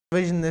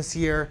division this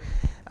year.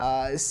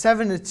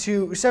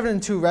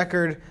 7-2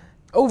 record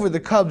over the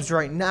Cubs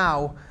right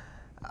now.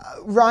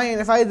 Ryan,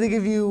 if I had to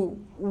give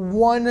you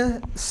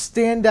one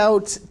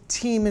standout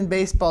team in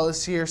baseball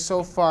this year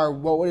so far,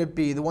 what would it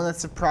be? The one that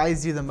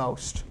surprised you the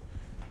most?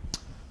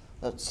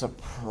 That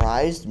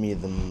surprised me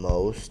the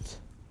most?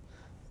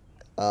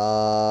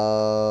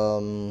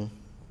 I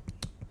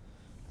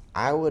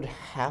would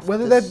have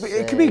to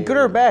say... It could be good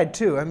or bad,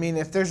 too. I mean,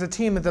 if there's a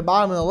team at the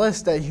bottom of the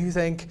list that you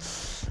think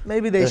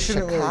maybe they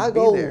shouldn't really be there. The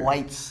Chicago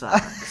White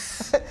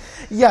Sox.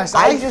 Yes,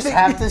 I just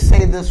have to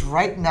say this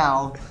right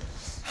now.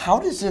 How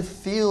does it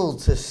feel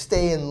to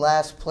stay in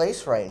last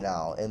place right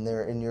now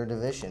in your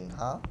division,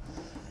 huh?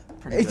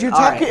 If you're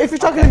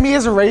talking to me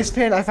as a Rays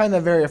fan, I find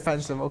that very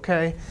offensive.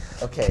 Okay.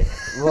 Okay.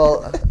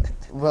 Well,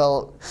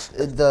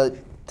 the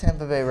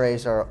Tampa Bay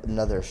Rays are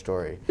another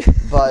story,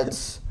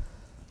 but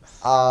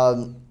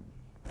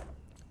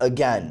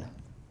again,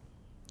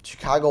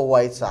 Chicago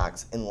White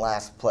Sox in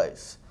last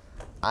place.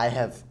 I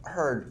have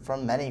heard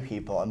from many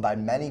people, and by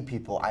many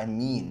people I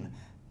mean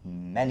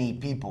many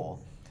people,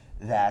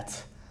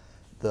 that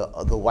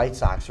the White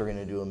Sox are going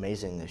to do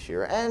amazing this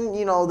year. And,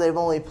 you know, they've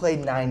only played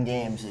 9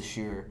 games this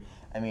year.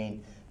 I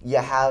mean, you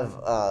have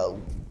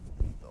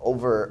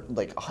over,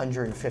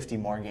 150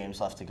 more games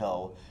left to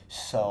go.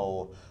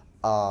 So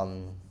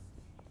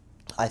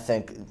I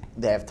think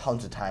they have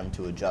tons of time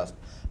to adjust.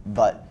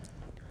 But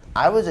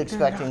I was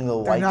expecting the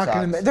White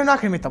Sox... They're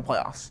not going to make the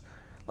playoffs.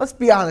 Let's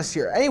be honest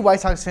here. Any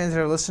White Sox fans that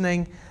are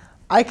listening,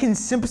 I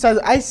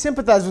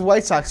sympathize with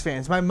White Sox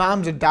fans. My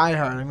mom's a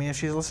diehard. I mean, if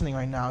she's listening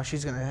right now,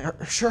 she's going to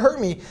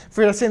hurt me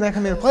for saying that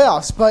coming to the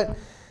playoffs. But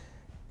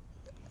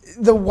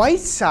the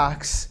White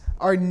Sox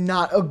are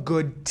not a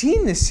good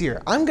team this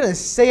year. I'm going to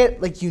say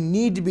it like it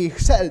needs to be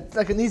said.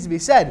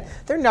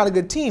 They're not a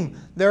good team.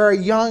 They're a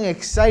young,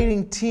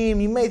 exciting team.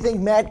 You may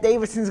think Matt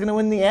Davidson's going to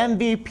win the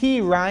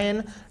MVP,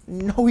 Ryan.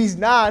 No, he's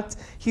not.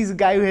 He's a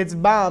guy who hits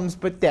bombs,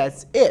 but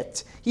that's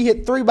it. He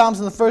hit 3 bombs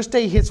on the first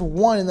day. He hits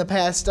 1 in the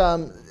past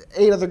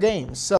 8 other games. So